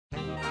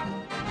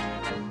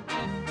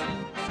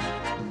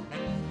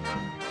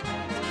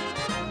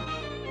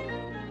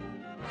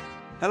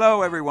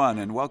Hello, everyone,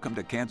 and welcome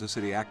to Kansas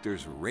City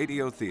Actors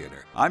Radio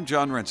Theater. I'm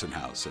John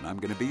Rensenhouse, and I'm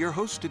going to be your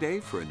host today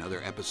for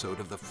another episode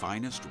of the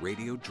finest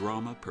radio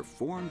drama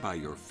performed by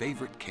your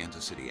favorite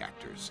Kansas City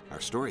actors. Our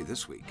story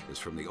this week is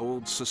from the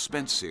old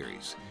Suspense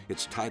series.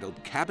 It's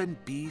titled Cabin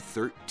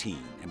B13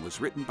 and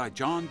was written by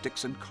John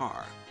Dixon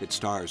Carr. It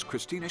stars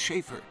Christina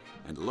Schaefer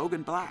and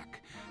Logan Black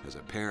as a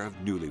pair of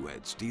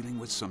newlyweds dealing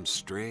with some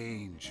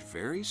strange,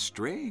 very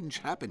strange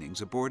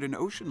happenings aboard an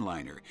ocean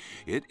liner.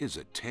 It is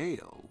a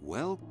tale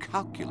well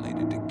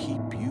calculated to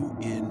keep you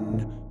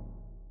in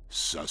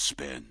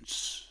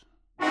suspense.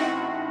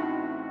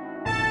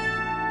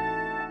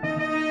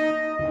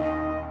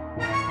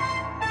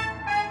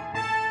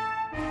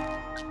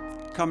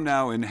 Come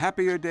now in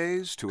happier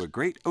days to a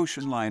great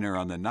ocean liner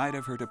on the night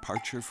of her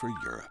departure for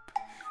Europe.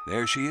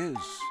 There she is,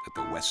 at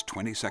the West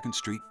 22nd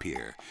Street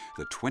Pier,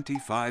 the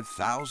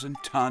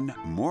 25,000-ton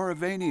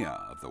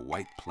Mauravania of the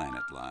White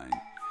Planet Line.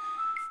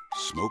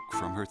 Smoke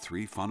from her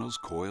 3 funnels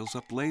coils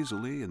up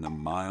lazily in the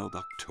mild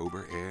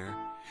October air.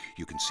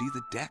 You can see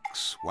the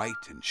decks, white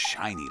and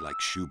shiny like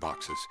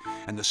shoeboxes,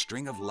 and the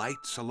string of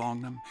lights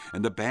along them,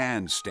 and the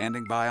band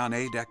standing by on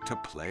A deck to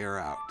play her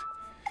out.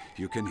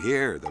 You can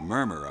hear the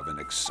murmur of an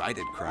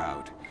excited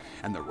crowd,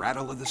 and the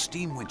rattle of the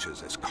steam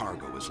winches as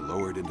cargo is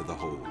lowered into the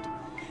hold.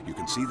 You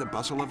can see the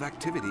bustle of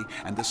activity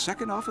and the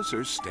second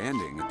officers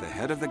standing at the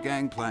head of the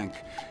gangplank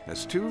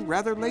as 2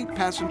 rather late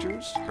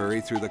passengers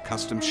hurry through the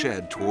custom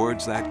shed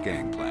towards that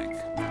gangplank.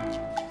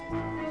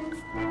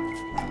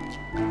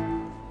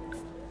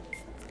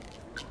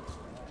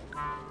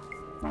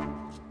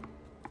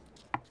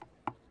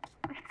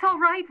 It's all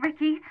right,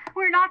 Ricky.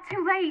 We're not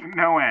too late.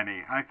 No,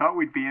 Annie. I thought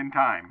we'd be in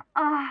time.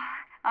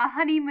 A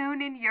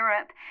honeymoon in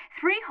Europe.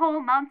 3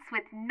 whole months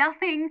with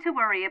nothing to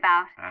worry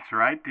about. That's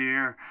right,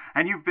 dear.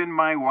 And you've been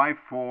my wife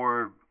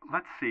for,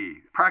 let's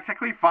see,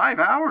 practically 5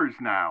 hours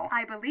now.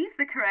 I believe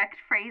the correct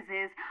phrase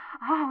is,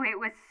 oh, it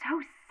was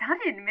so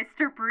sudden,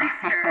 Mr.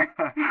 Brewster.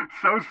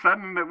 So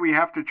sudden that we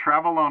have to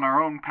travel on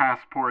our own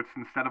passports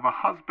instead of a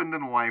husband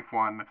and wife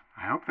one.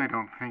 I hope they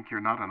don't think you're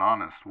not an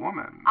honest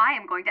woman. I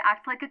am going to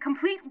act like a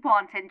complete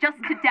wanton just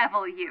to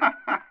devil you.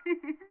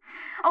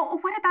 Oh,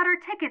 what about our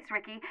tickets,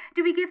 Ricky?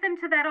 Do we give them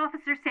to that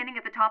officer standing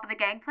at the top of the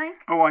gangplank?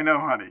 Oh, I know,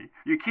 honey.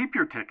 You keep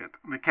your ticket.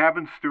 The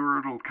cabin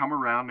steward will come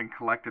around and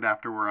collect it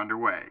after we're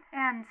underway.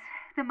 And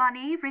the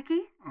money,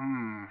 Ricky?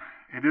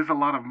 It is a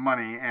lot of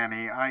money,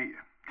 Annie.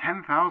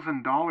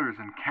 $10,000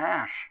 in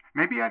cash.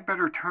 Maybe I'd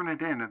better turn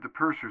it in at the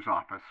purser's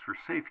office for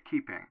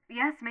safekeeping.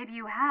 Yes, maybe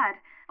you had.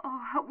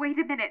 Oh, wait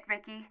a minute,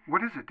 Ricky.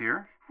 What is it,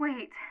 dear?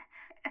 Wait.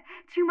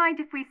 Do you mind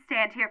if we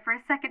stand here for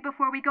a second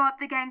before we go up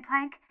the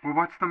gangplank? Well,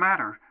 what's the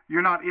matter?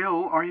 You're not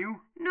ill, are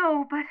you?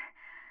 No, but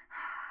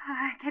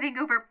getting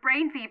over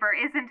brain fever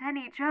isn't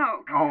any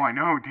joke. Oh, I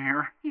know,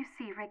 dear. You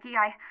see, Ricky,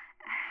 I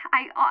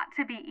ought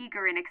to be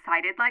eager and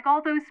excited like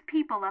all those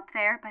people up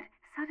there, but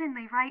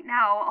suddenly right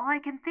now all I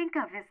can think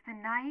of is the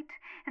night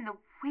and the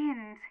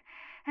wind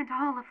and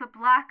all of the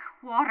black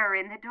water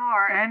in the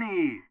dark.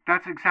 Annie,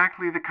 that's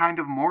exactly the kind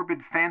of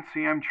morbid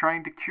fancy I'm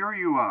trying to cure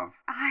you of.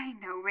 I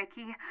know,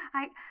 Ricky.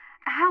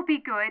 I'll be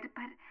good,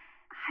 but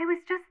I was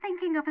just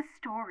thinking of a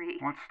story.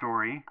 What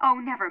story? Oh,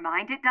 never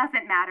mind. It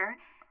doesn't matter.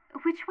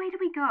 Which way do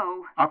we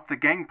go? Up the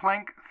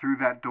gangplank, through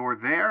that door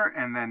there,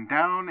 and then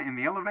down in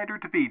the elevator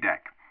to B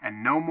deck.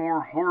 And no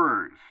more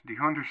horrors. Do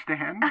you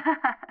understand?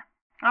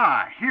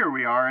 Here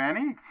we are,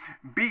 Annie.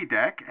 B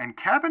deck and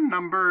cabin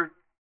number...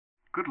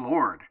 Good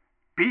Lord.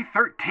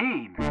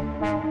 B13.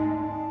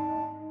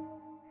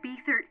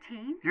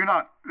 B13? You're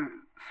not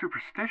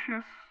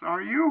superstitious,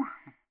 are you?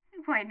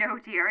 Why, no,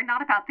 dear.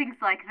 Not about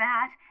things like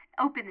that.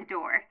 Open the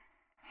door.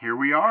 Here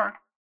we are.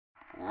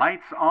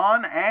 Lights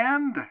on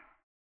and...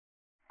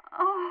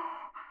 Oh,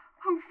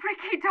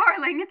 Ricky,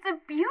 darling, it's a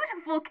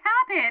beautiful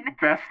cabin.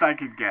 Best I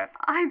could get.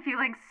 I'm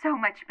feeling so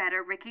much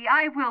better, Ricky.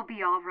 I will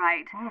be all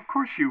right. Well, of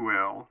course you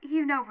will.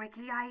 You know,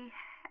 Ricky, I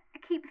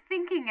keep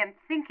thinking and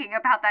thinking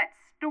about that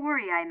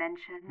story I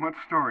mentioned. What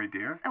story,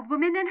 dear? A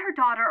woman and her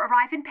daughter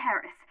arrive in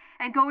Paris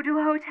and go to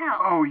a hotel.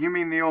 Oh, you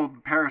mean the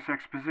old Paris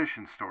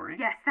Exposition story?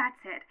 Yes,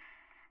 that's it.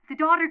 The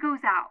daughter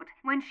goes out.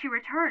 When she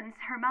returns,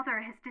 her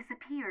mother has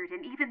disappeared,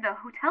 and even the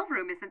hotel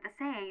room isn't the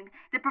same.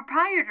 The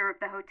proprietor of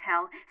the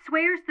hotel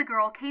swears the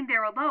girl came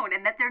there alone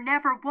and that there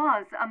never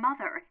was a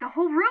mother. The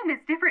whole room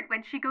is different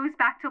when she goes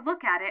back to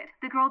look at it.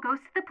 The girl goes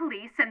to the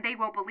police, and they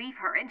won't believe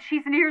her, and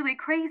she's nearly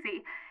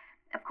crazy.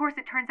 Of course,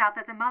 it turns out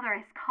that the mother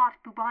has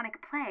caught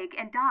bubonic plague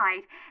and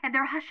died, and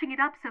they're hushing it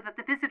up so that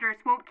the visitors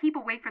won't keep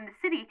away from the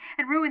city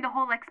and ruin the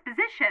whole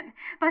exposition.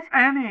 But...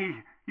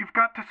 Annie, you've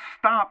got to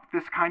stop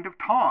this kind of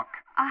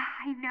talk.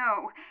 I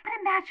know. But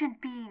imagine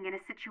being in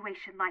a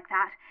situation like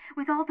that,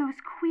 with all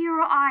those queer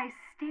eyes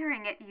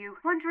staring at you,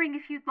 wondering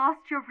if you'd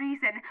lost your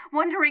reason,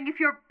 wondering if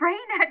your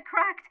brain had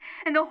cracked,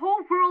 and the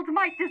whole world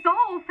might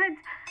dissolve, and...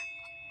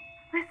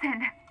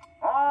 Listen...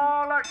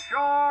 All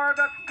ashore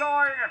that's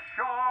going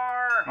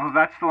ashore! Oh,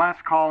 that's the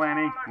last call,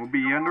 Annie. We'll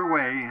be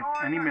underway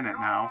any minute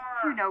now.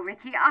 You know,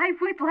 Ricky, I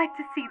would like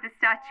to see the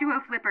Statue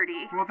of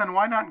Liberty. Well, then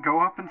why not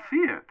go up and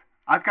see it?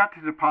 I've got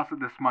to deposit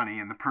this money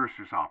in the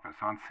purser's office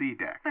on C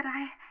deck. But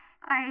I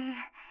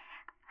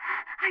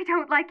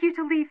don't like you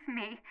to leave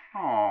me.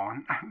 Oh,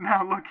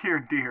 now look here,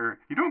 dear.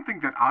 You don't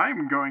think that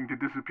I'm going to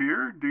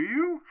disappear, do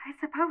you? I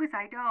suppose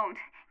I don't.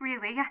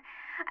 Really.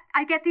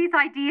 I get these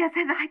ideas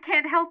and I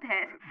can't help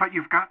it. But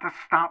you've got to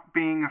stop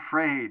being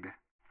afraid.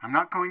 I'm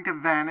not going to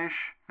vanish,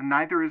 and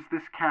neither is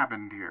this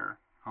cabin, dear.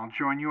 I'll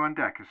join you on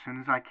deck as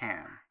soon as I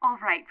can. All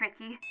right,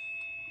 Ricky.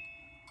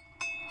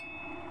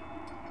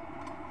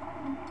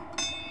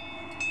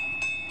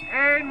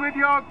 In with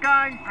your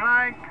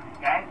gangplank.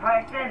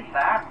 Gangplank in,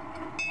 sir.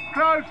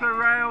 Close the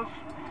rails.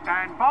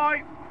 Stand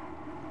by.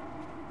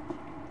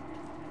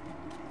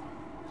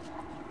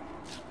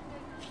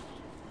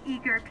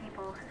 Eager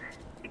people,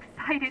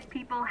 excited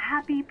people,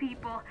 happy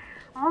people,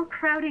 all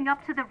crowding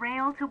up to the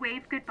rail to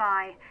wave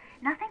goodbye.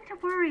 Nothing to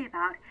worry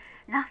about,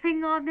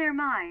 nothing on their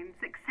minds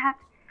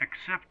except...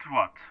 Except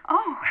what?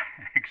 Oh!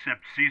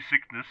 Except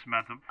seasickness,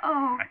 madam.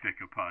 Oh. I beg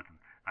your pardon.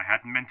 I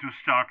hadn't meant to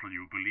startle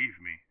you, believe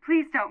me.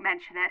 Please don't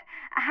mention it.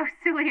 How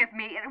silly of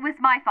me. It was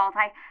my fault.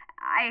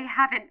 I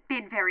haven't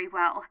been very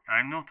well.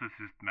 I noticed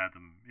it,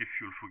 madam, if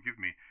you'll forgive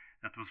me.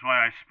 That was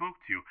why I spoke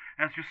to you.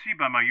 As you see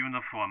by my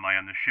uniform, I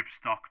am the ship's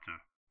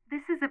doctor.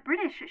 This is a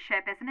British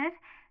ship, isn't it?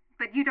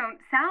 But you don't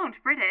sound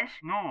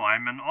British. No,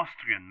 I'm an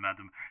Austrian,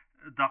 madam.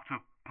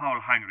 Dr. Paul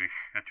Heinrich,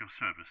 at your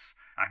service.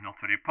 I'm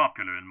not very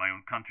popular in my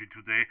own country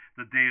today.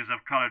 The days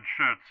of collared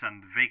shirts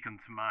and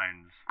vacant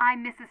minds.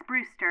 I'm Mrs.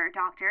 Brewster,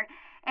 Doctor.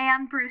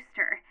 Anne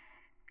Brewster.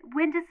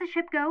 When does the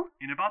ship go?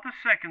 In about a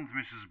second,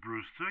 Mrs.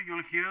 Brewster,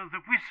 you'll hear the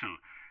whistle,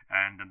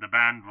 and then the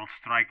band will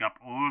strike up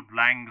Auld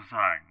Lang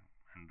Syne.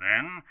 And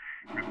then...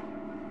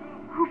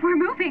 We're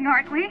moving,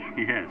 aren't we?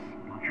 Yes.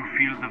 Don't you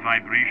feel the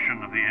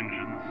vibration of the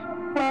engines?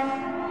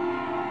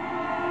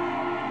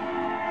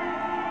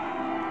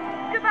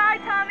 Goodbye,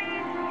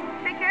 Tommy.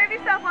 Take care of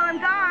yourself while I'm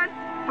gone.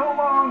 So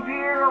long,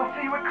 dear. I'll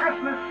see you at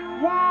Christmas.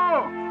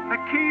 Whoa! The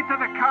key to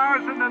the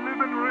car's in the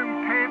living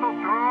room table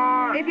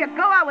drawer. If you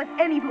go out with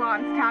any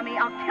blondes, Tommy,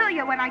 I'll kill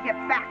you when I get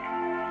back.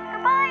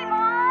 Goodbye,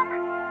 Mom.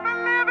 The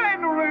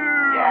living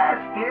room! Yes,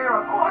 dear.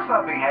 Of course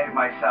I'll behave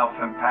myself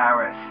in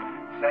Paris.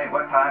 Say,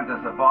 what time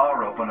does the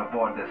bar open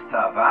aboard this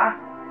tub, huh?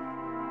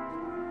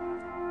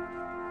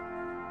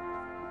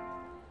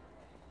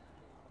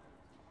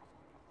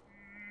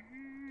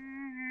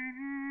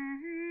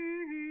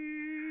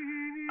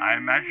 I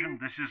imagine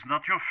this is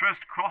not your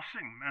first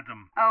crossing,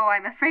 madam. Oh,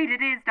 I'm afraid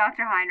it is,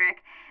 Dr.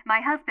 Heinrich.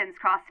 My husband's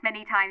crossed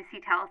many times,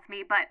 he tells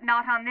me, but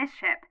not on this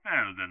ship.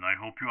 Well, then I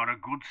hope you are a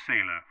good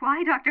sailor.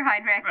 Why, Dr.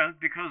 Heinrich? Well,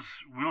 because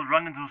we'll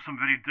run into some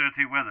very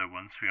dirty weather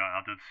once we are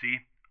out at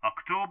sea.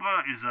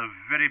 October is a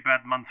very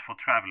bad month for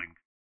traveling.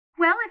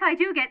 Well, if I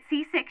do get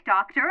seasick,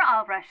 Doctor,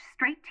 I'll rush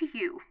straight to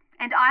you.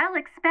 And I'll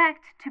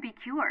expect to be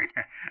cured.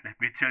 Let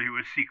me tell you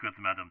a secret,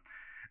 madam.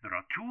 There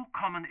are two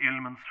common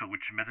ailments for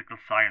which medical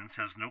science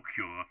has no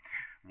cure.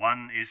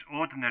 One is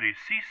ordinary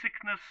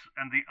seasickness,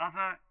 and the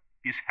other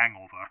is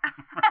hangover.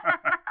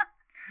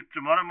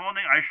 Tomorrow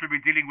morning I shall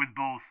be dealing with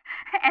both.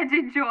 And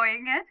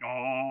enjoying it?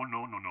 Oh,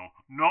 no.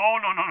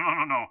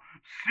 No.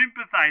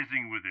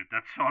 Sympathizing with it,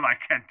 that's all I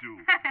can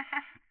do.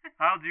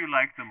 How do you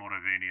like the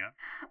Mauravania?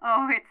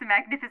 Oh, it's a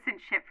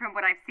magnificent ship from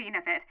what I've seen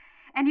of it.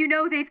 And you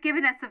know they've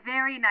given us a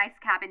very nice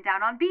cabin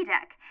down on B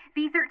deck,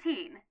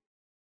 B13.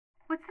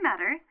 What's the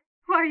matter?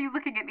 Why are you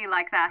looking at me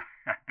like that?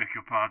 I beg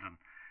your pardon.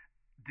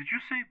 Did you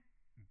say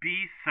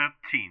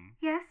B13?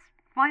 Yes,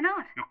 why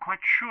not? You're quite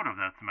sure of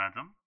that,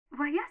 madam?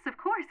 Why, yes, of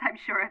course I'm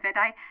sure of it.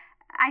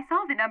 I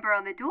saw the number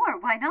on the door.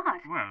 Why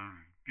not? Well,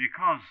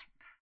 because...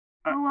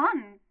 Go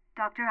on,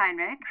 Dr.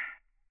 Heinrich.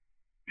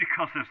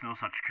 Because there's no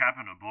such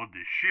cabin aboard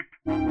this ship.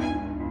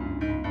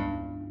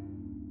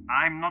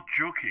 I'm not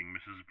joking,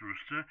 Mrs.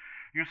 Brewster.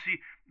 You see,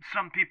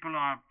 some people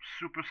are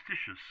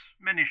superstitious.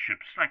 Many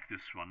ships, like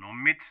this one,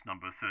 omit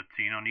number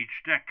 13 on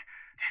each deck.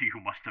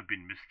 You must have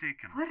been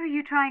mistaken. What are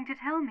you trying to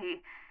tell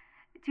me?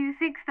 Do you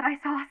think that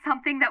I saw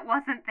something that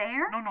wasn't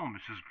there? No,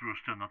 Mrs.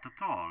 Brewster, not at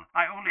all.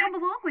 I only... Come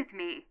along with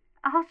me.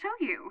 I'll show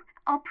you.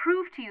 I'll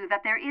prove to you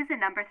that there is a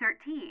number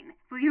 13.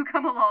 Will you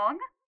come along?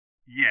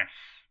 Yes,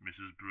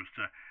 Mrs.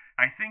 Brewster.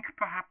 I think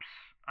perhaps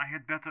I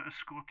had better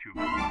escort you.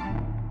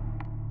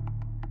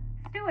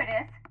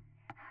 Stewardess?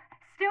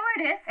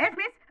 Stewardess? Yes,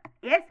 miss?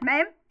 Yes,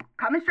 ma'am.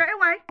 Coming straight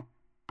away.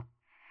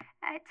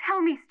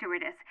 Tell me,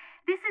 stewardess,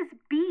 this is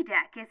B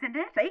deck, isn't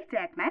it? B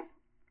deck, ma'am.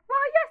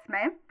 Why, yes,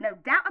 ma'am. No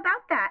doubt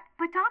about that.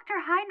 But Dr.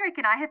 Heinrich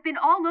and I have been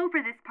all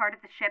over this part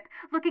of the ship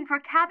looking for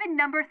cabin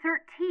number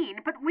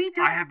 13, but we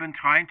don't... I have been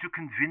trying to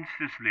convince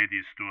this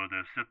lady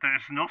stewardess that there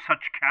is no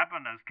such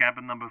cabin as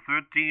cabin number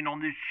 13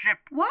 on this ship.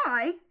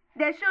 Why?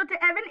 There sure to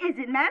heaven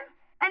isn't, ma'am.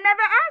 And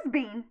never has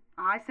been.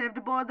 I served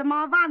aboard the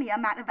Mauravania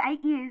a matter of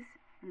 8 years.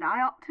 And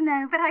I ought to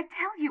know. But I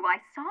tell you, I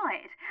saw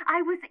it.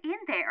 I was in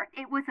there.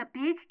 It was a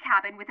big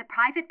cabin with a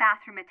private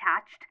bathroom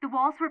attached. The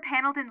walls were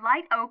paneled in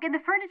light oak, and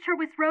the furniture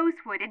was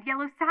rosewood and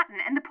yellow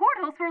satin, and the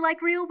portals were like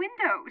real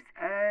windows.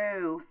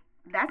 Oh,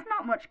 that's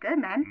not much good,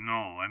 ma'am.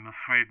 No, I'm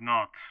afraid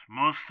not.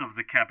 Most of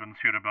the cabins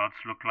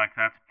hereabouts look like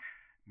that.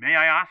 May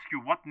I ask you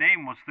what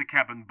name was the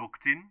cabin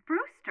booked in?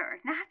 Brewster,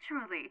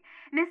 naturally.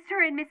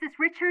 Mr. and Mrs.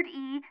 Richard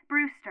E.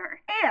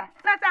 Brewster. Here,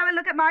 let's have a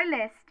look at my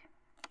list.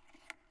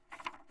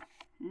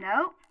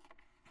 No,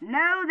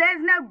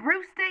 there's no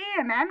Brewster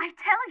here, ma'am. I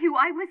tell you,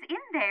 I was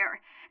in there.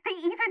 They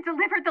even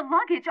delivered the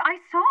luggage. I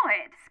saw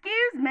it.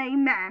 Excuse me,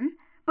 ma'am,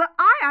 but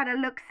I had a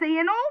look-see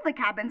in all the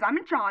cabins I'm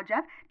in charge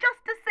of,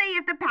 just to see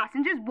if the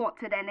passengers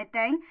wanted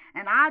anything,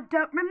 and I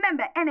don't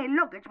remember any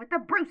luggage with the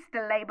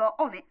Brewster label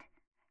on it.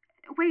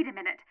 Wait a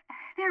minute.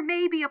 There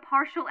may be a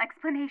partial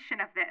explanation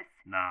of this.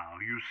 Now,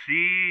 you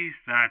see,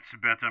 that's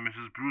better,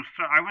 Mrs.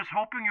 Brewster. I was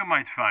hoping you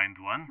might find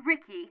one.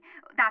 Ricky,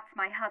 that's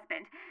my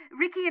husband.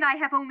 Ricky and I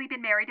have only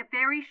been married a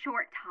very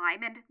short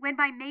time, and when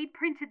my maid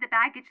printed the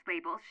baggage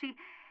labels,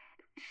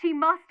 she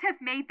must have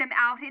made them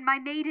out in my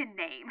maiden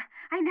name.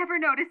 I never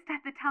noticed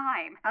at the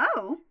time.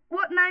 Oh,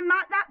 what name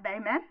might that be,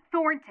 ma'am?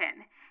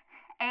 Thornton.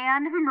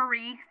 Anne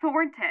Marie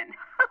Thornton.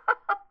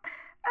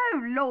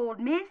 Oh, Lord,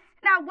 miss.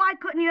 Now, why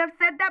couldn't you have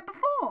said that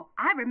before?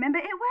 I remember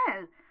it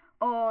well.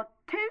 Or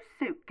 2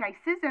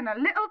 suitcases and a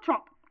little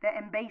trunk. They're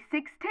in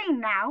B16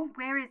 now.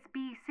 Where is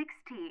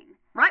B16?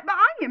 Right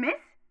behind you, miss.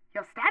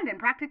 You're standing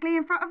practically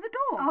in front of the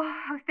door.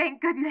 Oh,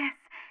 thank goodness.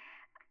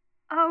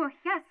 Oh,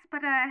 yes,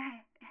 but,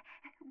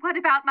 what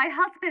about my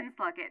husband's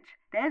luggage?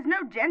 There's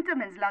no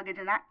gentleman's luggage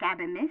in that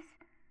cabin, miss.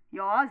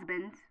 Your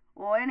husband's,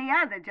 or any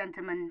other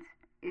gentleman's,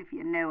 if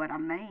you know what I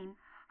mean.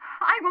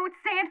 I won't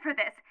stand for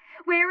this.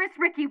 Where is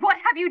Ricky? What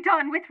have you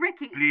done with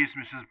Ricky? Please,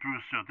 Mrs.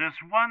 Brewster,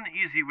 there's one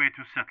easy way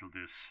to settle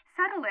this.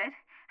 Settle it?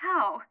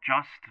 How?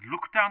 Just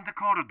look down the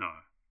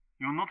corridor.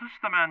 You'll notice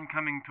the man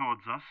coming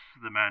towards us,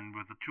 the man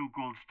with the 2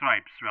 gold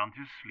stripes round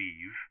his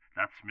sleeve.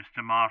 That's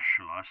Mr.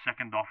 Marshall, our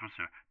second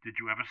officer. Did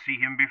you ever see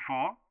him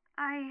before?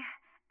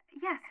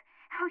 Yes.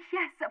 Oh,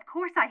 yes, of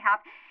course I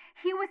have.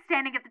 He was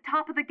standing at the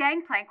top of the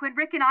gangplank when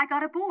Rick and I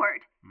got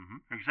aboard.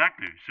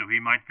 Exactly, so he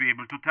might be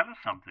able to tell us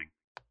something.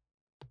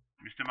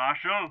 Mr.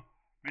 Marshall?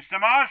 Mr.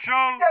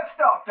 Marshall! Yes,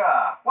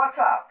 Doctor. What's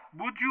up?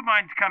 Would you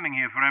mind coming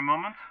here for a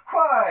moment?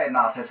 Why,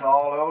 not at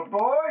all, old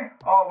boy.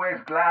 Always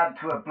glad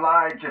to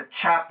oblige a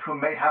chap who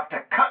may have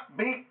to cut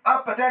me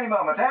up at any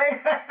moment, eh?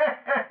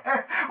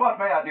 What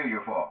may I do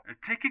you for?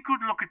 Take a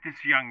good look at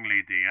this young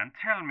lady and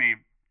tell me,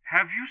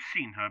 have you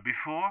seen her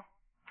before?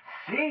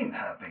 Seen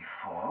her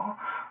before?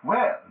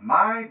 Well,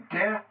 my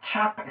dear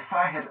chap, if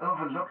I had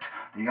overlooked,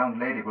 the young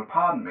lady will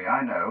pardon me,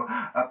 I know,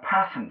 a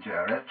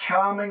passenger as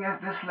charming as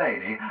this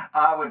lady,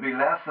 I would be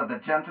less of the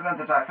gentleman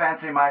that I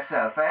fancy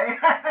myself, eh?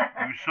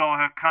 You saw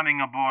her coming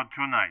aboard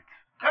tonight.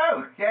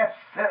 Oh, yes,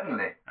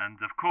 certainly.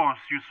 And, of course,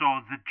 you saw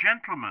the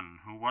gentleman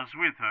who was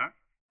with her.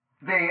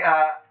 The,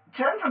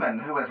 gentleman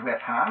who was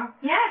with her?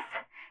 Yes.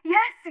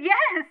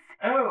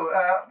 Oh,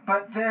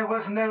 but there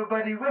was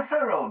nobody with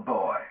her, old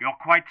boy. You're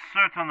quite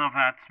certain of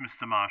that,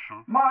 Mr.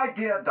 Marshall? My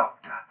dear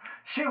doctor,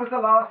 she was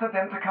the last of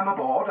them to come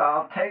aboard.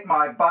 I'll take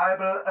my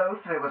Bible oath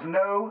there was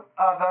no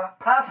other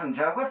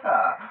passenger with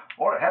her,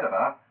 or ahead of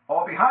her,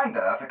 or behind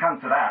her, if it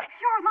comes to that.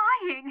 You're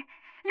lying.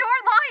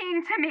 You're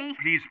lying to me.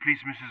 Please,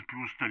 Mrs.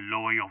 Brewster,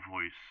 lower your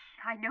voice.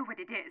 I know what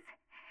it is.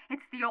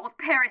 It's the old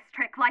Paris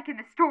trick, like in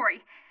the story.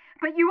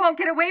 But you won't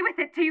get away with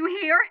it, do you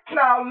hear?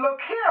 Now,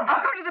 look here,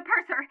 I'll go to the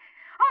purser.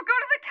 I'll go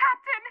to the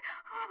captain.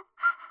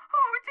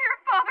 Oh, dear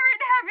Father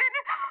in heaven.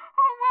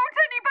 Oh, won't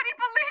anybody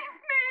believe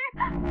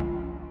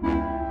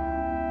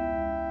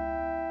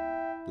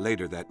me?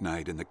 Later that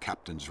night, in the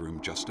captain's room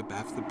just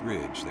abaft the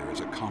bridge, there is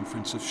a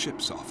conference of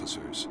ship's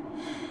officers.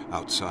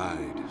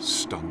 Outside,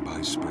 stung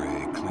by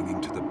spray,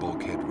 clinging to the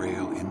bulkhead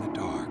rail in the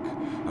dark,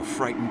 a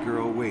frightened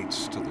girl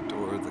waits till the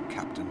door of the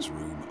captain's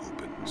room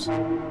opens.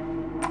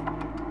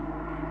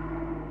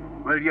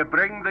 Will you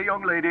bring the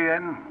young lady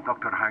in,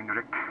 Dr.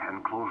 Heinrich,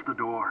 and close the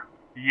door?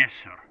 Yes,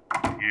 sir.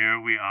 Here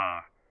we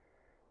are.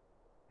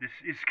 This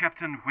is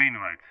Captain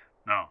Wainwright.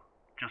 Now,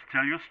 just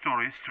tell your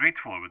story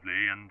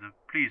straightforwardly, and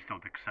please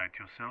don't excite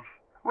yourself.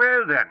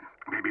 Well then,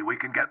 maybe we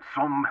can get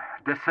some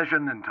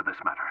decision into this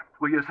matter.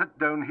 Will you sit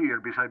down here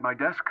beside my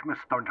desk, Miss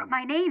Thornton?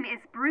 My name is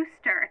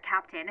Brewster,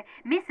 Captain.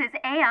 Mrs.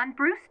 Anne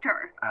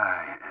Brewster.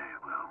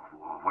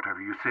 Well,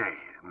 whatever you say,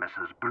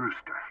 Mrs.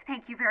 Brewster.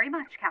 Thank you very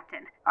much,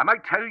 Captain. I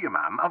might tell you,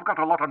 ma'am, I've got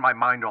a lot on my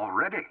mind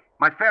already.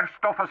 My first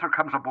officer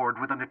comes aboard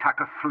with an attack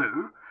of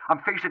flu. I'm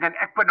facing an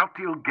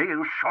equinoctial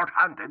gale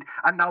short-handed,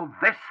 and now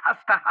this has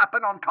to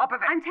happen on top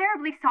of it. I'm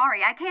terribly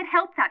sorry. I can't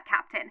help that,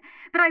 Captain.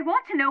 But I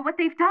want to know what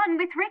they've done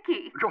with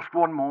Ricky. Just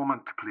one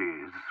moment,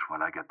 please,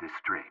 while I get this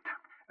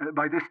straight.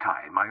 By this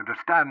time, I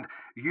understand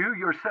you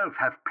yourself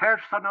have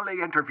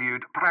personally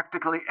interviewed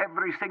practically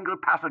every single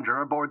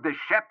passenger aboard this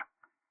ship.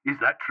 Is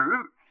that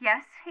true?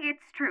 Yes,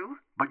 it's true.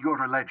 But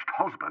your alleged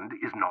husband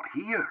is not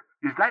here.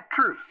 Is that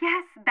true?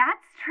 Yes,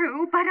 that's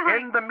true, but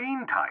In the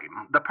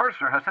meantime, the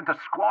purser has sent a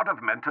squad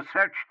of men to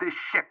search this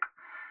ship.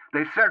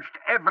 They've searched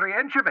every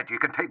inch of it. You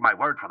can take my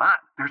word for that.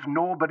 There's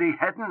nobody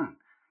hidden.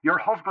 Your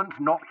husband's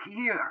not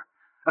here.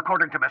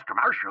 According to Mr.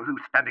 Marshall,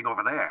 who's standing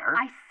over there.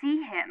 I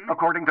see him.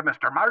 According to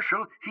Mr.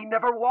 Marshall, he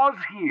never was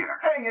here.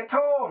 Hang it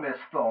all, Miss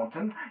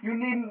Thornton. You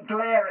needn't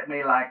glare at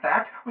me like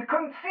that. We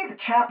couldn't see the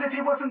chap if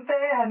he wasn't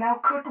there,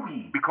 now could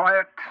we? Be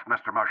quiet,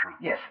 Mr. Marshall.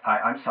 Yes,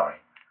 I'm sorry.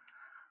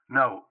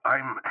 No,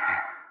 I'm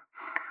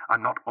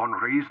not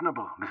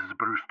unreasonable, Mrs.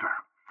 Brewster.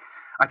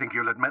 I think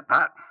you'll admit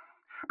that.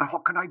 But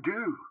what can I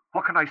do?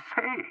 What can I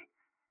say?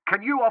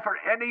 Can you offer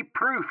any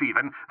proof,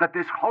 even, that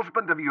this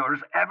husband of yours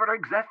ever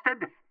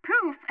existed?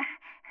 Proof?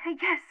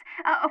 Yes,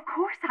 of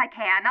course I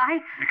can.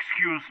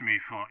 Excuse me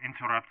for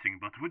interrupting,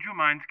 but would you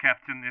mind,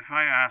 Captain, if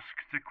I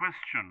asked a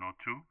question or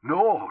two?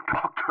 No,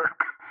 Doctor.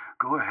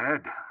 Go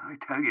ahead. I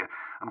tell you,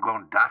 I'm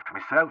going daft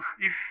myself.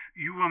 If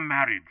you were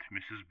married,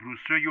 Mrs.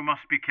 Brewster, you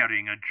must be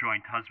carrying a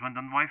joint husband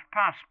and wife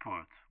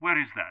passport. Where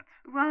is that?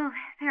 Well,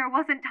 there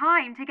wasn't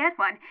time to get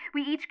one.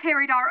 We each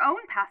carried our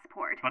own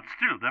passport. But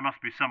still, there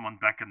must be someone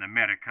back in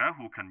America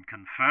who can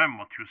confirm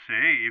what you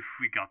say if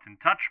we got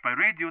in touch by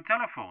radio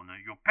telephone.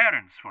 Your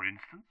parents, for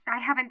instance. I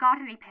haven't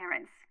got any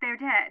parents. They're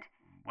dead.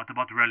 What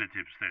about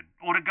relatives, then?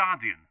 Or a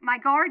guardian? My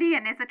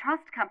guardian is a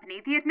trust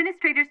company. The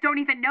administrators don't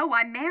even know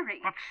I'm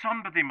married. But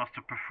somebody must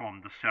have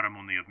performed the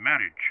ceremony of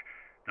marriage.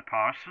 The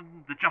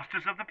parson, the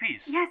justice of the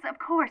peace. Yes, of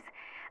course.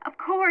 Of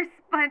course,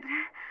 but...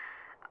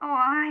 Oh,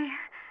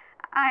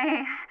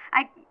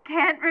 I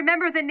can't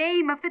remember the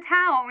name of the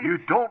town. You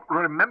don't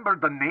remember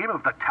the name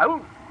of the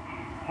town?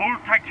 Hold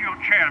tight to your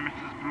chair,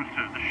 Mrs.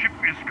 Brewster. The ship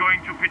is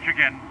going to pitch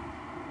again.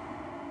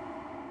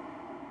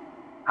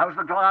 How's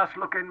the glass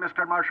looking,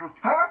 Mr. Marshall?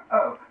 Huh?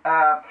 Oh,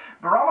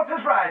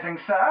 barometer's rising,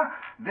 sir.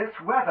 This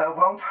weather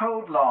won't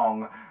hold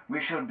long.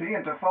 We shall be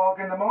into fog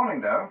in the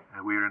morning, though.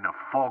 We're in a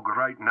fog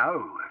right now,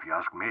 if you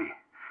ask me.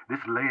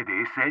 This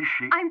lady says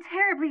she... I'm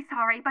terribly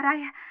sorry, but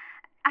I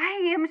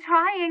am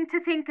trying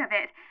to think of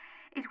it.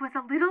 It was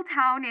a little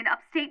town in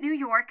upstate New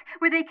York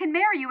where they can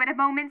marry you at a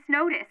moment's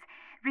notice.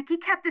 Ricky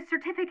kept the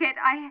certificate.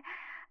 I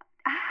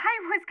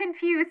was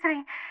confused.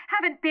 I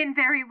haven't been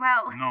very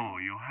well. No,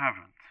 you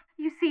haven't.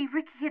 You see,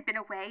 Ricky had been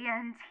away,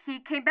 and he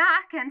came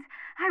back, and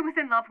I was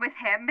in love with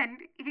him, and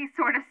he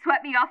sort of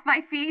swept me off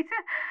my feet.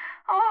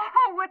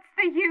 Oh, what's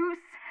the use?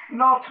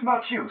 Not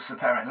much use,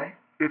 apparently.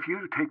 If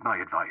you take my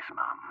advice,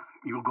 ma'am,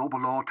 you'll go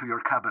below to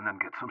your cabin and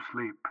get some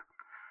sleep.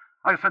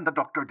 I'll send the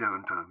doctor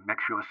down to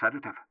mix you a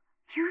sedative.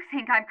 You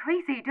think I'm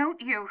crazy,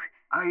 don't you?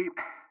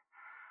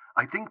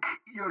 I think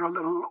you're a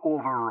little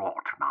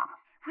overwrought, ma'am.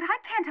 What I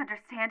can't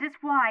understand is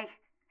why.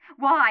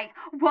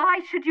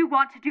 Why should you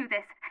want to do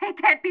this? It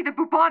can't be the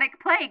bubonic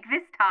plague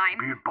this time.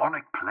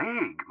 Bubonic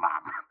plague,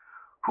 ma'am?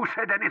 Who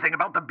said anything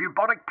about the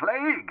bubonic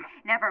plague?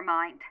 Never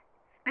mind.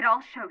 But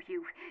I'll show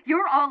you.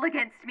 You're all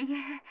against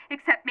me,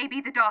 except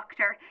maybe the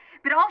doctor.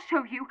 But I'll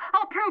show you.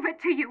 I'll prove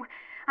it to you.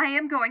 I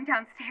am going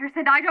downstairs,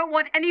 and I don't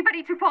want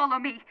anybody to follow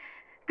me.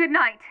 Good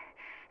night.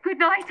 Good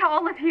night to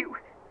all of you.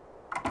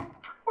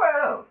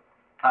 Well,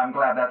 I'm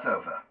glad that's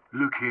over.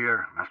 Look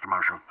here, Mr.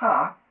 Marshall.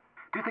 Huh?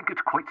 Do you think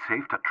it's quite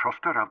safe to trust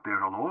her out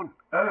there alone?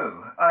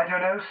 Oh, I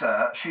don't know,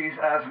 sir. She's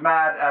as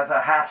mad as a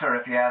hatter,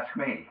 if you ask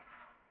me.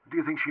 Do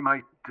you think she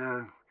might,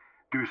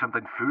 do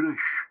something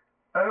foolish?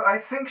 Oh, I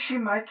think she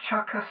might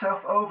chuck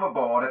herself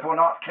overboard if we're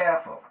not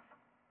careful.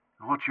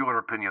 What's your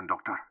opinion,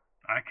 Doctor?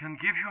 I can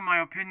give you my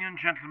opinion,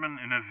 gentlemen,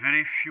 in a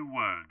very few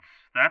words.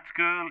 That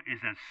girl is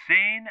as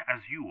sane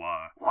as you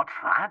are. What's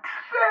that?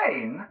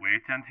 Sane?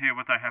 Wait and hear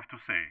what I have to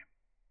say.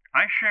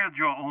 I shared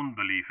your own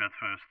belief at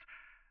first,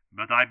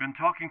 but I've been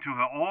talking to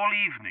her all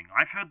evening.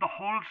 I've heard the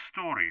whole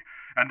story,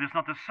 and there's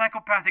not a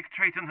psychopathic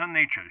trait in her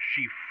nature.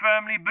 She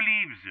firmly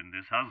believes in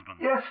this husband.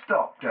 Yes,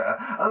 Doctor.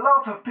 A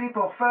lot of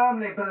people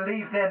firmly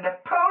believe they're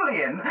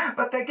Napoleon,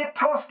 but they get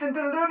tossed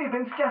into loony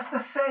bins just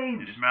the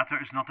same. This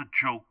matter is not a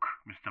joke,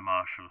 Mr.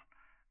 Marshall.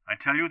 I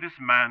tell you, this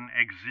man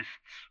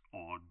exists,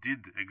 or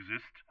did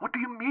exist. What do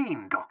you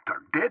mean,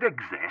 Doctor? Did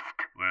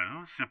exist?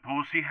 Well,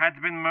 suppose he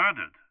had been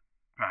murdered.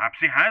 Perhaps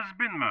he has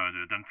been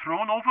murdered and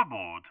thrown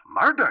overboard.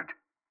 Murdered?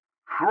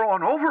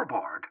 Thrown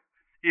overboard?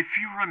 If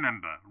you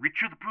remember,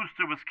 Richard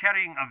Brewster was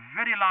carrying a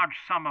very large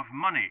sum of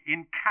money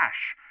in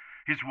cash,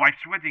 his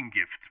wife's wedding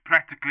gift,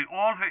 practically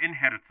all her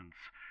inheritance.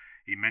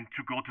 He meant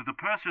to go to the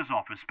purser's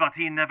office, but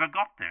he never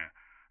got there.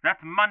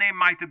 That money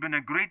might have been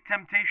a great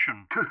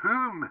temptation. To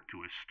whom?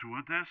 To a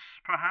stewardess,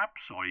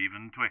 perhaps, or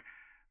even to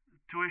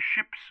a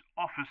ship's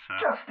officer.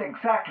 Just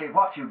exactly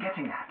what you're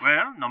getting at.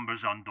 Well,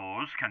 numbers on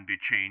doors can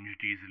be changed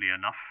easily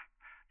enough.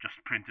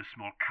 Just print a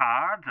small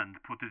card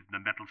and put it in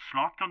the metal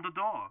slot on the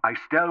door. I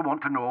still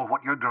want to know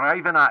what you're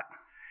driving at.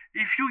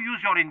 If you use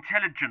your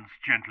intelligence,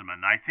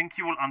 gentlemen, I think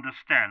you will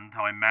understand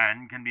how a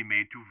man can be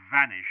made to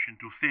vanish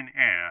into thin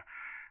air,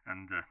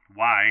 and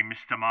why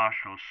Mr.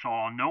 Marshall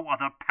saw no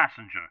other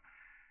passenger.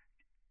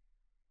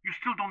 You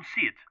still don't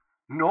see it?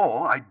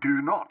 No, I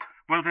do not.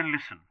 Well, then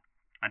listen,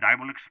 and I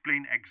will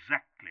explain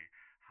exactly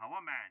how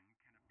a man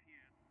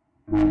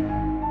can appear.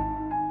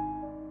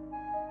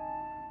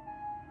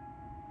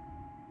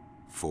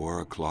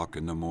 4 o'clock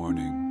in the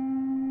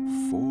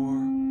morning. 4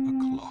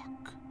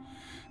 o'clock.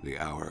 The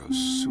hour of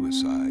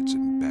suicides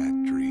and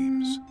bad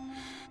dreams.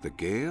 The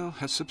gale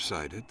has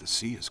subsided, the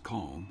sea is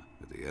calm,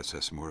 but the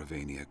SS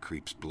Mauravania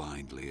creeps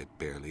blindly at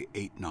barely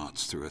 8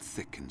 knots through a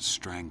thick and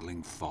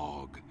strangling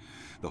fog.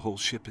 The whole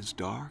ship is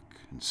dark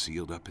and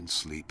sealed up in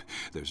sleep.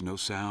 There's no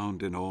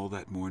sound in all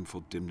that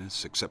mournful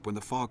dimness except when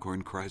the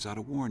foghorn cries out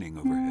a warning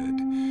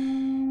overhead.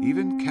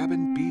 Even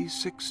cabin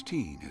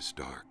B-16 is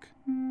dark.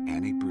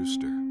 Annie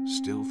Brewster,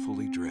 still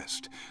fully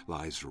dressed,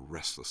 lies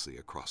restlessly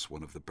across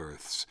one of the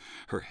berths,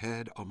 her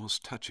head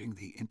almost touching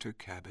the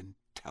intercabin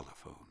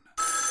telephone.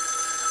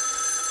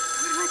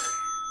 What?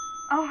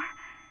 Oh,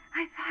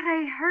 I thought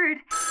I heard.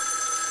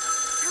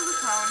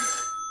 Telephone.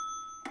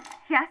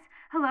 Yes,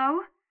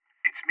 hello?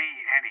 It's me,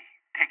 Annie.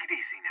 Take it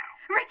easy now.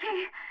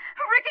 Ricky!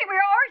 Ricky,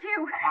 where are you?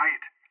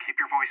 Quiet. Keep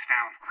your voice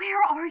down.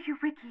 Where are you,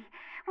 Ricky?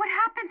 What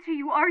happened to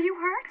you? Are you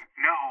hurt?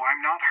 No,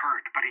 I'm not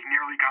hurt, but he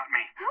nearly got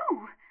me.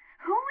 Who?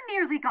 Who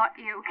nearly got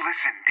you?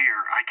 Listen, dear,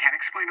 I can't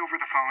explain over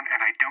the phone,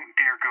 and I don't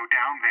dare go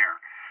down there.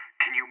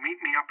 Can you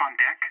meet me up on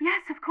deck?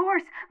 Yes, of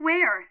course.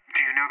 Where? Do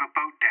you know the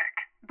boat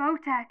deck?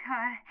 Boat deck,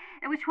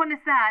 which one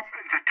is that?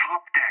 The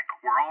top deck,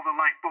 where all the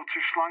lifeboats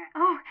are slung?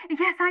 Oh,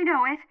 yes, I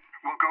know it.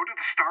 We'll go to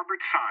the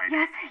starboard side.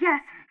 Yes,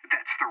 yes.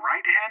 That's the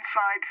right-hand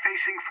side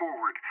facing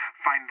forward.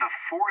 Find the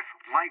 4th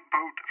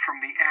lifeboat from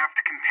the aft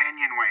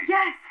companionway.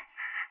 Yes.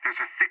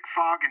 There's a thick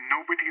fog and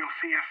nobody will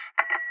see us.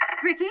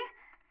 Ricky?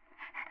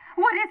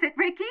 What is it,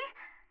 Ricky?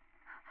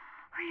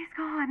 Oh, he's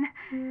gone.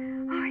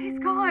 Oh, he's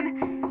gone.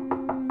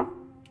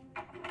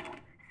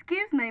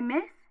 Excuse me,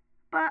 miss,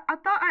 but I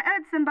thought I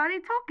heard somebody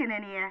talking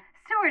in here.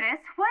 Stewardess,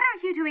 what are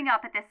you doing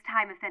up at this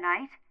time of the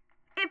night?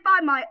 If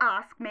I might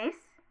ask, miss,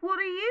 what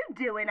are you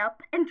doing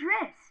up and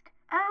dressed?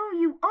 Oh,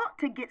 you ought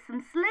to get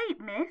some sleep,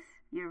 miss.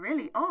 You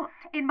really ought.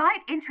 It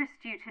might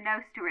interest you to know,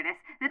 Stewardess,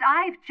 that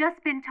I've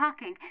just been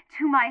talking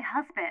to my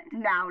husband.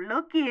 Now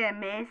look here,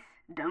 miss.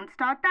 Don't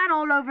start that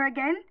all over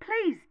again.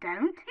 Please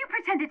don't. You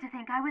pretended to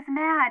think I was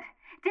mad,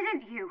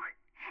 didn't you?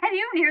 And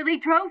you nearly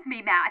drove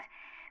me mad.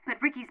 But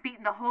Ricky's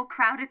beaten the whole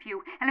crowd of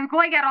you, and I'm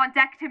going out on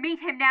deck to meet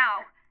him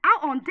now.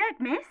 Out on deck,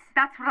 miss?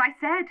 That's what I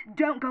said.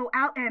 Don't go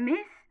out there,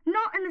 miss.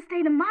 Not in the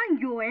state of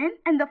mind you're in,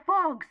 and the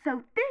fog's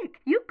so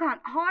thick you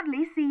can't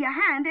hardly see your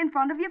hand in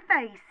front of your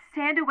face.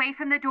 Stand away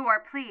from the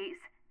door, please.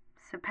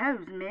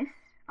 Suppose, miss,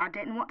 I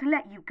didn't want to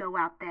let you go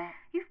out there.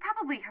 You've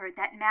probably heard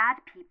that mad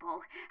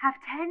people have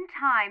 10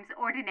 times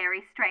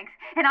ordinary strength,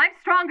 and I'm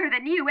stronger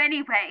than you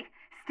anyway.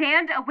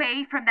 Stand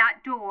away from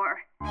that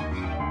door.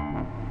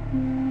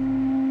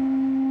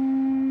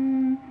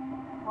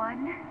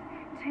 1,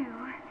 2,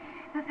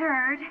 the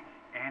third.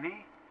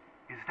 Annie,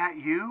 is that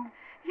you?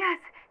 Yes,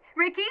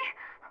 Ricky?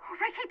 Oh,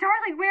 Ricky,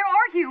 darling, where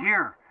are you?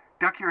 Here,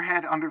 duck your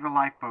head under the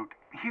lifeboat.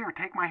 Here,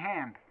 take my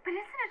hand. But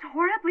isn't it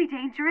horribly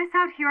dangerous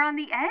out here on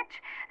the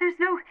edge? There's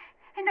no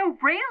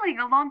railing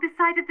along the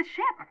side of the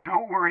ship.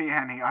 Don't worry,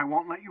 Annie. I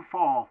won't let you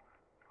fall.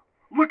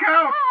 Look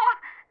out!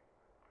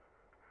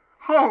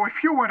 Oh,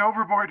 if you went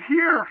overboard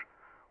here.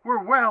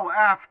 We're well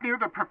aft near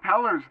the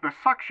propellers. The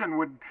suction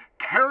would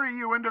carry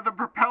you into the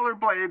propeller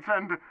blades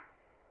and...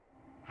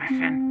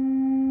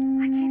 Listen.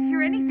 I can't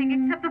hear anything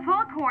except the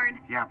foghorn.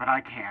 Yeah, but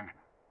I can.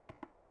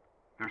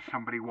 There's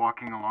somebody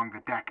walking along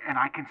the deck, and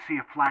I can see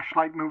a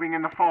flashlight moving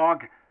in the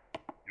fog.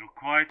 You're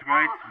quite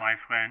right, my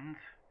friend.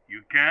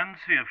 You can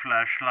see a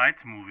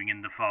flashlight moving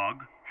in the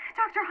fog.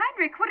 Dr.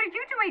 Heinrich, what are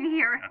you doing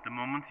here? At the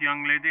moment,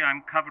 young lady,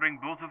 I'm covering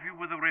both of you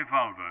with a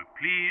revolver.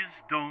 Please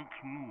don't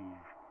move.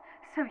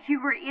 So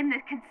you were in the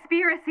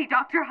conspiracy,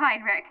 Dr.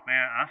 Heinrich. May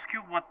I ask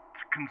you what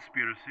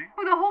conspiracy?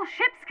 Oh, the whole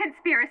ship's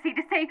conspiracy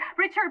to say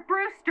Richard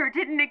Brewster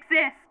didn't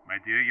exist. My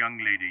dear young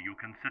lady, you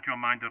can set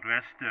your mind at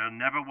rest. There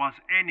never was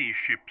any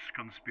ship's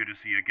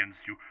conspiracy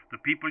against you.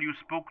 The people you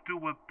spoke to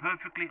were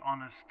perfectly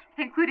honest.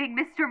 Including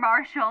Mr.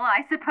 Marshall,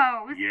 I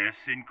suppose. Yes,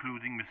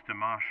 including Mr.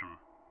 Marshall.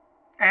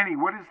 Annie,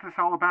 what is this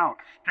all about?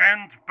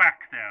 Stand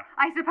back there.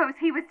 I suppose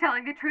he was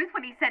telling the truth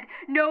when he said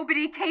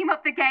nobody came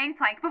up the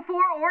gangplank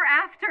before or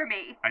after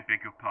me. I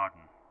beg your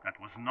pardon. That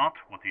was not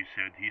what he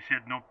said. He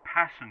said no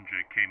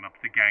passenger came up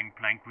the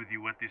gangplank with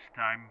you at this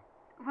time.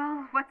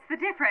 Well, what's the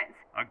difference?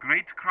 A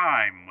great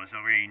crime was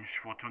arranged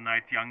for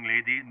tonight, young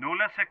lady. No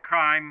less a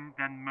crime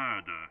than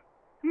murder.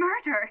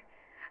 Murder?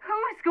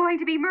 Who's going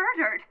to be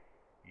murdered?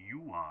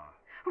 You are.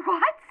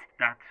 What?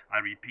 That, I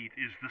repeat,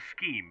 is the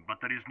scheme,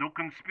 but there is no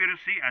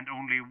conspiracy and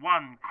only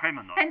one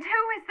criminal. And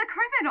who is the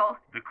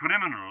criminal? The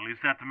criminal is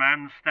that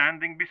man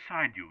standing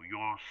beside you,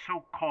 your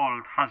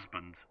so-called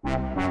husband.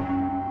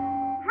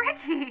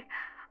 Ricky!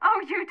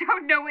 Oh, you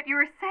don't know what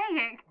you're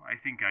saying. I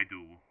think I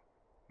do.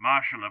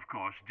 Marshall, of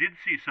course, did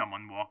see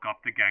someone walk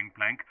up the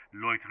gangplank,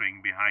 loitering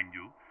behind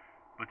you,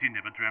 but he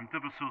never dreamt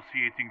of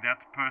associating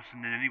that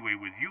person in any way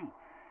with you.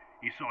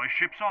 He saw a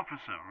ship's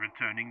officer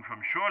returning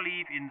from shore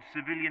leave in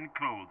civilian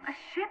clothes. A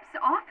ship's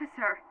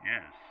officer?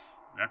 Yes,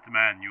 that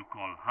man you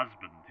call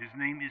husband. His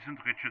name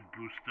isn't Richard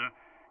Brewster.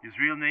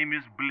 His real name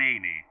is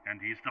Blaney,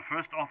 and he's the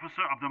first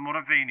officer of the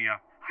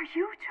Mauravania. Are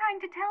you trying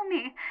to tell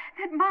me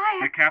that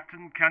The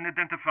captain can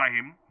identify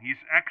him.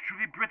 He's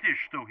actually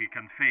British, though he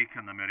can fake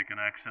an American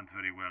accent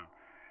very well.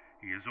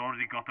 He has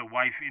already got a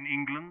wife in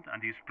England,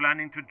 and he's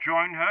planning to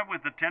join her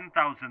with the $10,000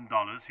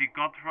 he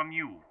got from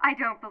you. I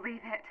don't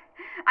believe it.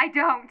 I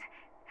don't.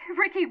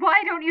 Ricky,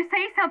 why don't you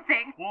say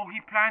something? Oh, he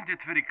planned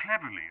it very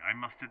cleverly, I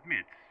must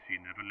admit. He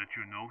never let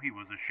you know he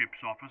was a ship's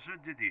officer,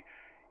 did he?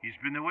 He's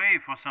been away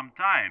for some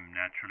time,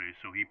 naturally,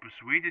 so he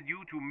persuaded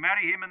you to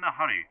marry him in a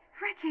hurry.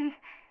 Ricky,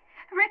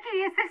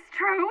 is this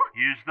true?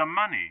 Here's the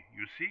money.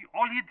 You see,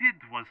 all he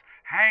did was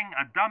hang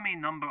a dummy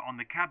number on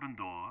the cabin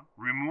door,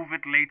 remove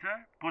it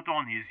later, put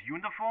on his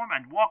uniform,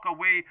 and walk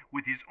away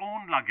with his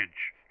own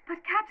luggage.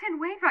 But Captain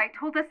Wainwright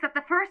told us that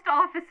the first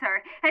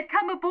officer had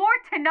come aboard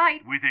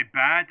tonight. With a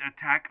bad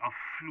attack of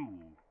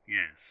flu,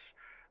 yes.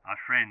 Our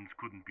friends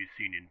couldn't be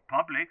seen in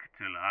public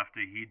till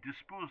after he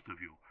disposed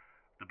of you.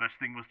 The best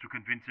thing was to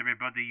convince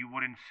everybody you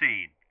were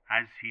insane,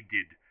 as he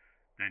did.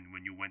 Then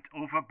when you went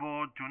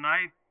overboard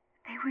tonight...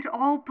 They would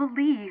all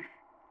believe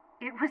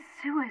it was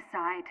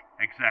suicide.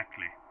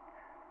 Exactly.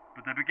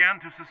 But they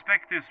began to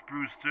suspect this,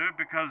 Brewster,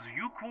 because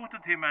you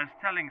quoted him as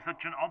telling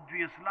such an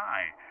obvious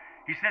lie.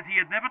 He said he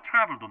had never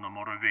traveled on the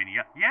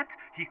Mauravania, yet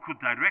he could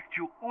direct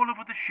you all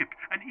over the ship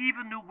and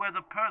even knew where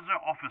the purser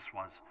office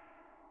was.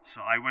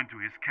 So I went to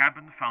his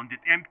cabin, found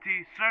it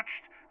empty,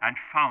 searched, and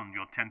found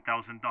your $10,000.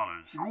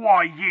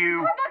 Why,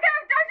 you... Oh, look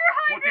out, Dr.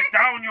 Heinrich! Put it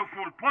down, you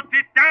fool! Put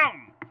it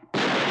down!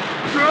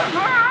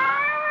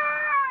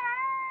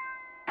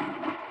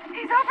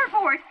 He's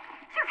overboard!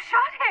 You've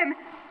shot him!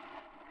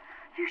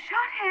 You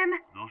shot him!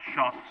 Those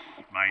shots,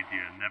 my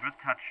dear, never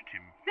touched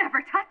him.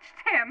 Never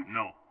touched him!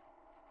 No.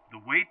 The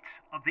weight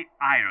of the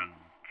iron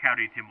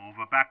carried him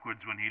over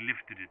backwards when he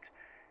lifted it.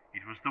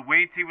 It was the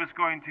weight he was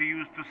going to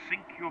use to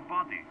sink your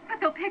body. But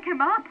they'll pick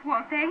him up,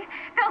 won't they?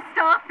 They'll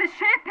stop the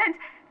ship and...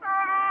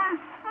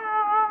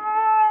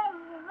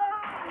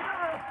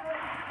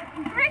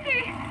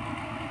 Ricky!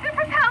 The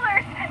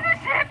propellers! The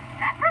ship's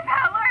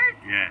propellers!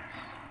 Yes.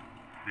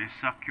 They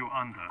suck you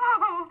under.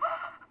 Oh,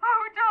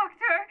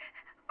 Doctor!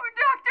 Oh,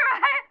 Doctor, I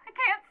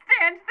can't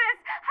stand this!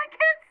 I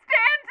can't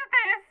stand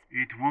this!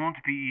 It won't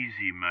be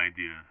easy, my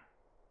dear.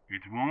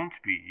 It won't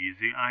be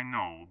easy, I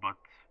know, but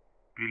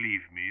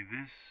believe me,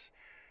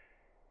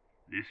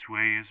 this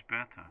way is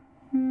better.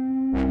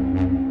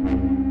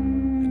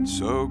 And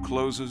so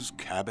closes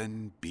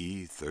Cabin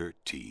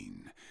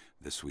B13.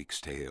 This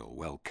week's tale,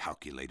 well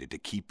calculated to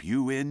keep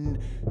you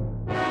in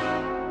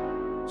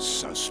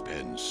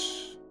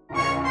suspense.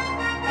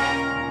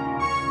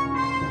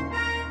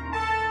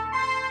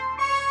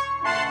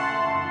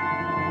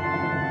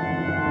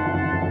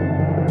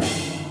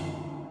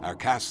 Our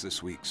cast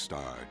this week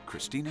starred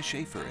Christina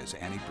Schaefer as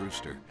Annie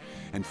Brewster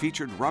and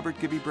featured Robert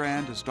Gibby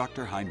Brand as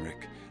Dr.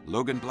 Heinrich,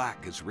 Logan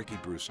Black as Ricky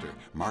Brewster,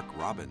 Mark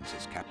Robbins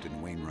as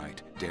Captain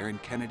Wainwright, Darren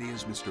Kennedy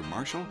as Mr.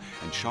 Marshall,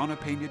 and Shauna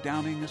Pena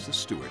Downing as the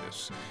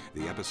stewardess.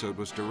 The episode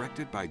was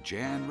directed by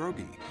Jan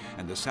Rogi,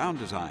 and the sound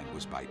design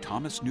was by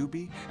Thomas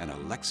Newby and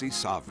Alexi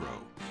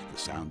Savro. The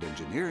sound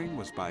engineering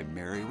was by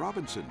Mary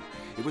Robinson.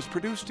 It was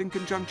produced in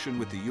conjunction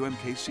with the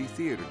UMKC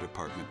Theater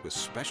Department with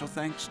special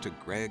thanks to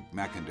Greg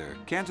McInder.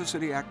 Kansas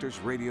City Actors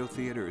Radio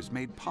Theater is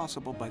made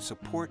possible by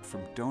support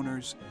from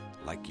donors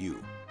like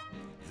you.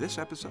 This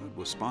episode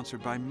was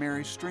sponsored by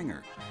Mary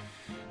Stringer.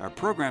 Our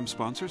program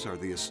sponsors are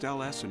the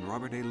Estelle S. and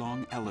Robert A.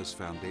 Long Ellis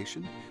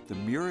Foundation, the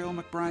Muriel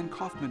McBride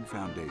Kaufman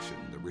Foundation,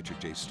 the Richard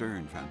J.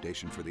 Stern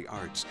Foundation for the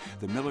Arts,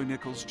 the Miller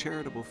Nichols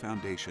Charitable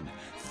Foundation,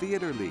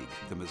 Theater League,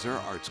 the Missouri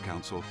Arts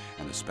Council,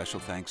 and a special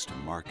thanks to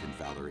Mark and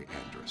Valerie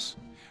Andrus.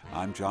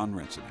 I'm John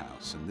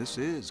Rensenhouse, and this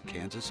is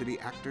Kansas City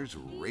Actors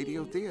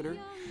Radio Theater.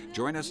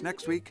 Join us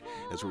next week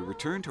as we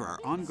return to our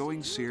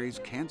ongoing series,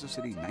 Kansas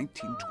City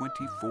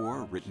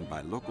 1924, written by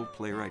local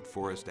playwright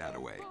Forrest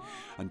Attaway.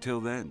 Until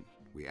then,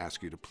 we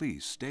ask you to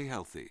please stay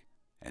healthy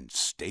and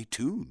stay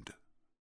tuned.